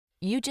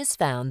You just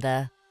found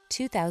the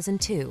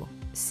 2002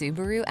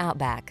 Subaru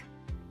Outback.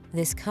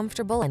 This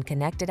comfortable and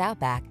connected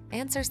Outback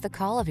answers the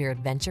call of your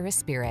adventurous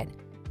spirit.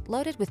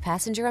 Loaded with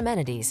passenger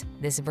amenities,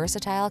 this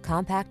versatile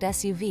compact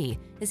SUV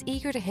is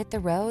eager to hit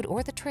the road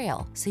or the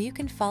trail so you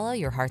can follow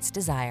your heart's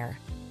desire.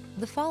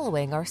 The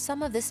following are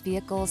some of this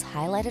vehicle's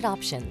highlighted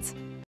options: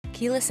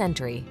 keyless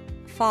entry,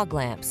 fog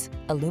lamps,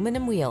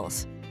 aluminum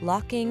wheels,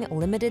 locking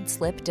limited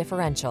slip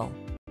differential,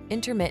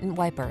 intermittent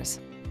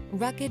wipers.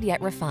 Rugged yet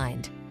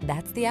refined,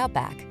 that's the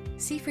Outback.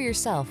 See for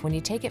yourself when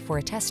you take it for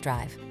a test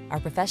drive. Our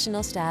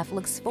professional staff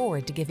looks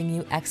forward to giving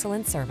you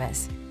excellent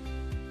service.